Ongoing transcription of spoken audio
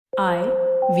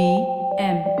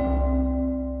IVM.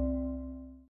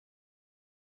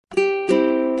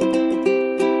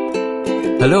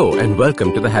 Hello and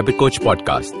welcome to the Habit Coach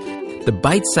Podcast, the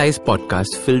bite-sized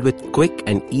podcast filled with quick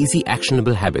and easy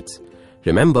actionable habits.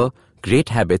 Remember, great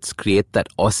habits create that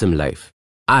awesome life.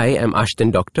 I am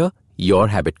Ashton Doctor, your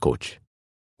habit coach.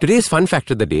 Today's fun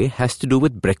fact of the day has to do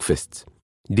with breakfasts.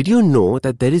 Did you know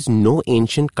that there is no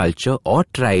ancient culture or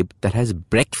tribe that has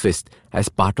breakfast as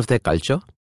part of their culture?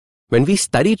 When we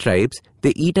study tribes,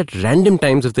 they eat at random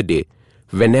times of the day,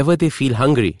 whenever they feel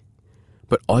hungry,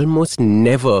 but almost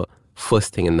never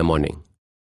first thing in the morning.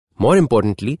 More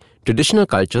importantly, traditional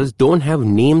cultures don't have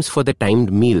names for the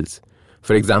timed meals.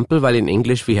 For example, while in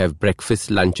English we have breakfast,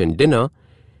 lunch and dinner,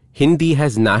 Hindi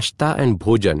has nashta and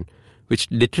bhojan, which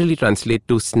literally translate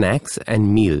to snacks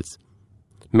and meals.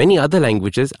 Many other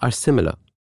languages are similar.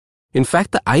 In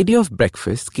fact, the idea of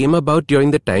breakfast came about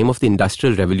during the time of the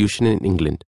Industrial Revolution in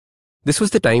England. This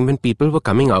was the time when people were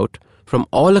coming out from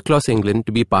all across England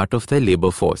to be part of their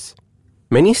labour force.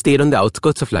 Many stayed on the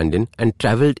outskirts of London and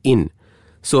travelled in,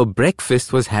 so a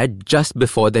breakfast was had just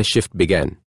before their shift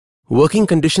began. Working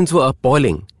conditions were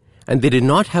appalling, and they did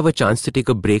not have a chance to take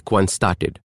a break once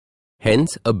started.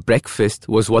 Hence, a breakfast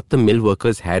was what the mill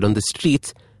workers had on the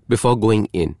streets before going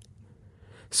in.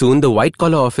 Soon, the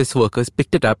white-collar office workers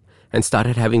picked it up and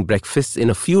started having breakfasts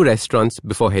in a few restaurants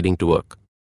before heading to work.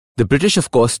 The British,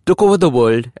 of course, took over the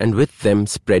world and with them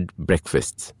spread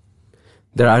breakfasts.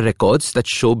 There are records that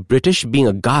show British being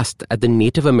aghast at the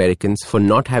Native Americans for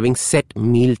not having set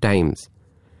meal times.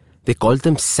 They called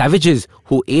them savages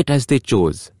who ate as they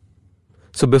chose.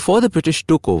 So before the British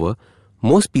took over,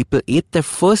 most people ate their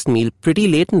first meal pretty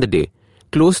late in the day,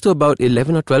 close to about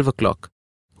 11 or 12 o'clock.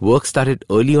 Work started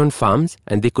early on farms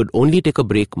and they could only take a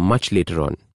break much later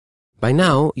on. By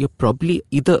now, you're probably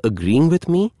either agreeing with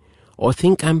me or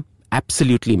think I'm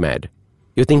absolutely mad.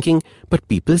 You're thinking, but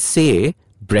people say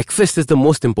breakfast is the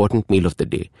most important meal of the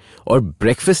day, or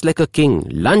breakfast like a king,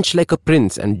 lunch like a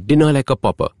prince, and dinner like a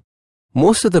pauper.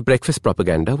 Most of the breakfast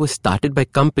propaganda was started by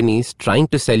companies trying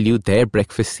to sell you their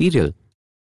breakfast cereal.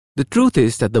 The truth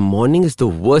is that the morning is the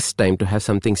worst time to have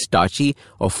something starchy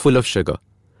or full of sugar.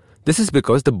 This is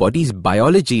because the body's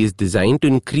biology is designed to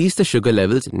increase the sugar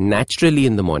levels naturally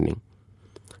in the morning.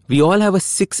 We all have a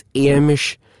 6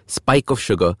 a.m.-ish spike of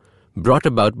sugar brought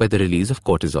about by the release of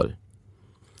cortisol.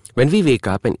 When we wake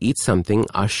up and eat something,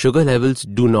 our sugar levels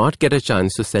do not get a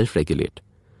chance to self-regulate.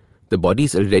 The body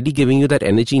is already giving you that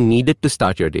energy needed to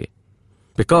start your day.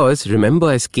 Because,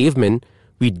 remember, as cavemen,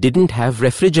 we didn't have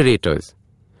refrigerators.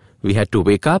 We had to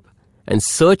wake up and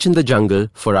search in the jungle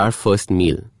for our first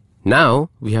meal. Now,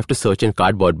 we have to search in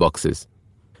cardboard boxes.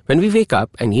 When we wake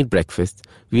up and eat breakfast,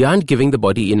 we aren't giving the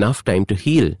body enough time to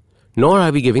heal, nor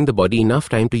are we giving the body enough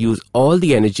time to use all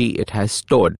the energy it has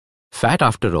stored. Fat,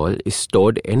 after all, is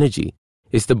stored energy.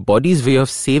 It's the body's way of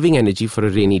saving energy for a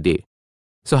rainy day.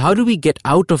 So how do we get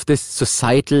out of this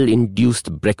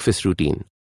societal-induced breakfast routine?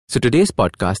 So today's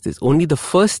podcast is only the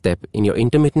first step in your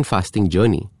intermittent fasting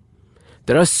journey.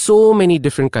 There are so many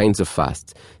different kinds of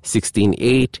fasts: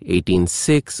 16-8,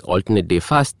 18-6, alternate day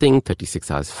fasting,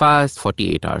 36 hours fast,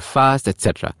 48-hour fast,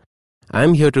 etc.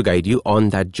 I'm here to guide you on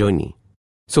that journey.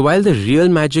 So while the real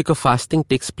magic of fasting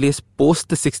takes place post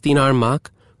the 16-hour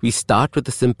mark, we start with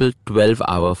a simple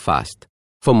 12-hour fast.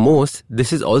 For most,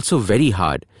 this is also very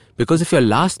hard because if your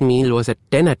last meal was at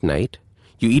 10 at night,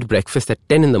 you eat breakfast at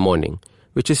 10 in the morning,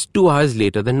 which is 2 hours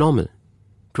later than normal.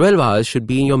 12 hours should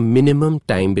be your minimum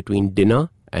time between dinner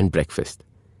and breakfast.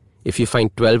 If you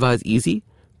find 12 hours easy,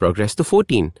 progress to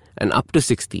 14 and up to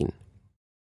 16.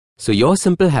 So your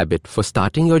simple habit for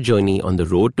starting your journey on the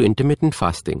road to intermittent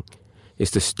fasting is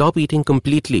to stop eating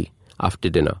completely after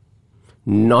dinner.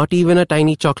 Not even a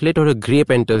tiny chocolate or a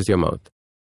grape enters your mouth.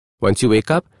 Once you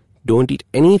wake up, don't eat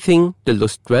anything till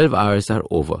those 12 hours are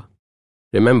over.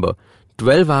 Remember,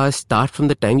 12 hours start from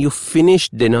the time you finish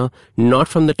dinner, not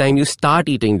from the time you start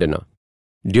eating dinner.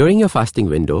 During your fasting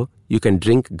window, you can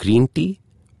drink green tea,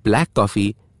 black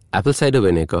coffee, apple cider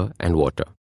vinegar, and water.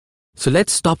 So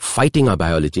let's stop fighting our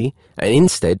biology and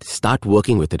instead start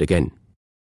working with it again.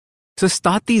 So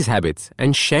start these habits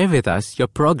and share with us your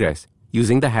progress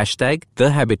using the hashtag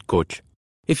 #TheHabitCoach.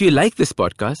 If you like this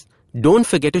podcast, don't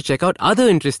forget to check out other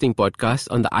interesting podcasts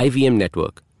on the IVM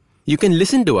network. You can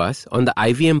listen to us on the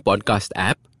IVM Podcast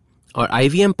app or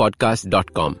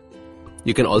ivmpodcast.com.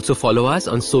 You can also follow us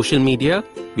on social media.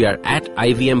 We are at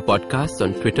IVM Podcasts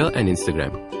on Twitter and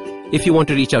Instagram. If you want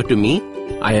to reach out to me,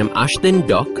 I am Ashton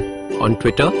Doc on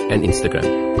Twitter and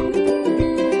Instagram.